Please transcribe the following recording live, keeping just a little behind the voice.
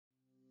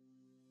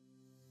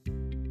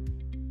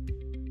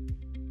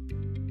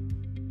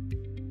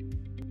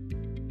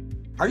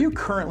Are you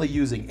currently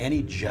using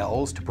any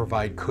gels to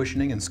provide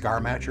cushioning and scar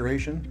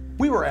maturation?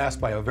 We were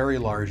asked by a very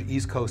large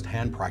East Coast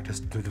hand practice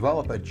to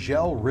develop a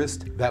gel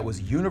wrist that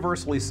was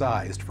universally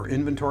sized for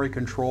inventory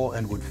control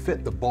and would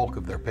fit the bulk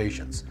of their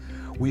patients.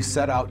 We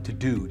set out to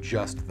do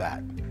just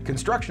that.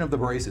 Construction of the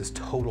brace is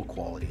total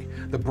quality.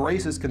 The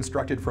brace is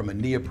constructed from a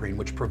neoprene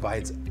which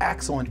provides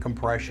excellent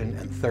compression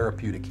and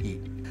therapeutic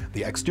heat.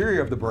 The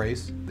exterior of the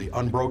brace, the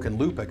unbroken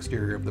loop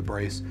exterior of the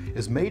brace,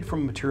 is made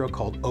from a material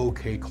called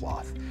OK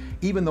cloth.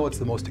 Even though it's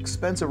the most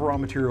expensive raw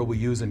material we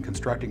use in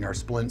constructing our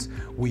splints,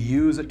 we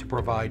use it to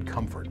provide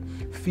comfort.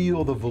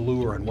 Feel the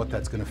velour and what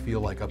that's going to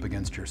feel like up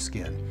against your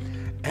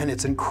skin. And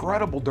its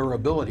incredible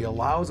durability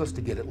allows us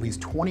to get at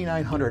least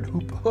 2,900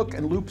 hook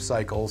and loop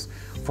cycles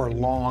for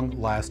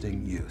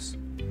long-lasting use.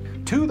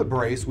 To the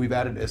brace, we've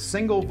added a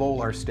single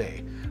volar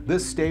stay.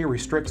 This stay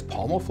restricts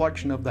palmar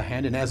flexion of the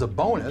hand, and as a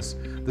bonus,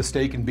 the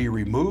stay can be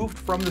removed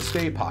from the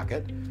stay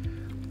pocket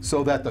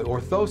so that the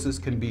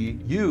orthosis can be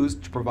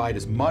used to provide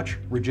as much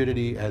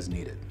rigidity as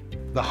needed.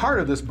 The heart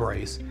of this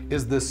brace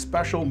is this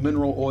special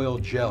mineral oil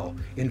gel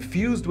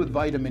infused with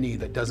vitamin E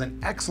that does an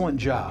excellent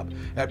job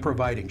at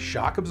providing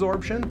shock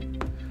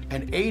absorption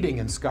and aiding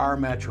in scar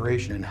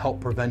maturation and help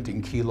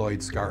preventing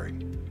keloid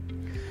scarring.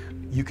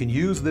 You can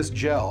use this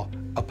gel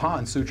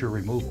upon suture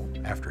removal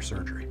after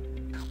surgery.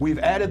 We've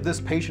added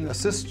this patient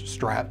assist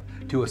strap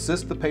to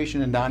assist the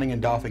patient in donning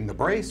and doffing the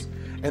brace,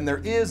 and there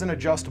is an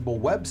adjustable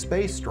web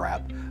space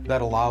strap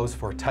that allows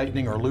for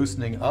tightening or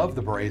loosening of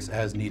the brace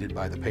as needed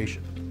by the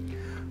patient.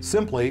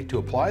 Simply, to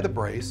apply the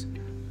brace,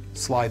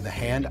 slide the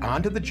hand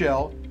onto the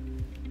gel,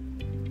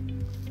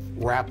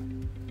 wrap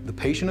the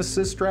patient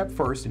assist strap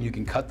first, and you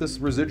can cut this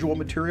residual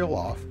material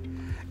off,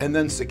 and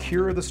then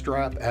secure the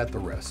strap at the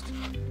wrist.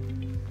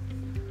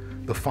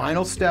 The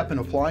final step in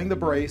applying the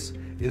brace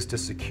is to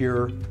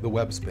secure the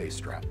web space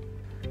strap.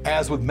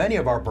 As with many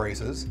of our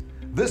braces,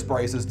 this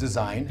brace is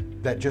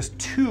designed that just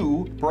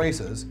 2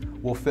 braces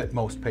will fit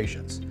most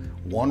patients,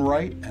 one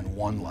right and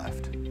one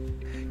left.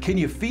 Can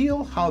you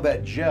feel how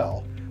that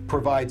gel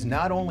provides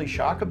not only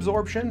shock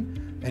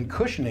absorption and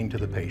cushioning to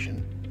the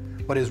patient,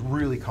 but is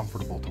really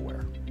comfortable to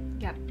wear?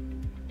 Yep.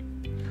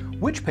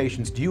 Which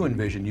patients do you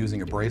envision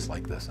using a brace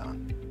like this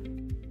on?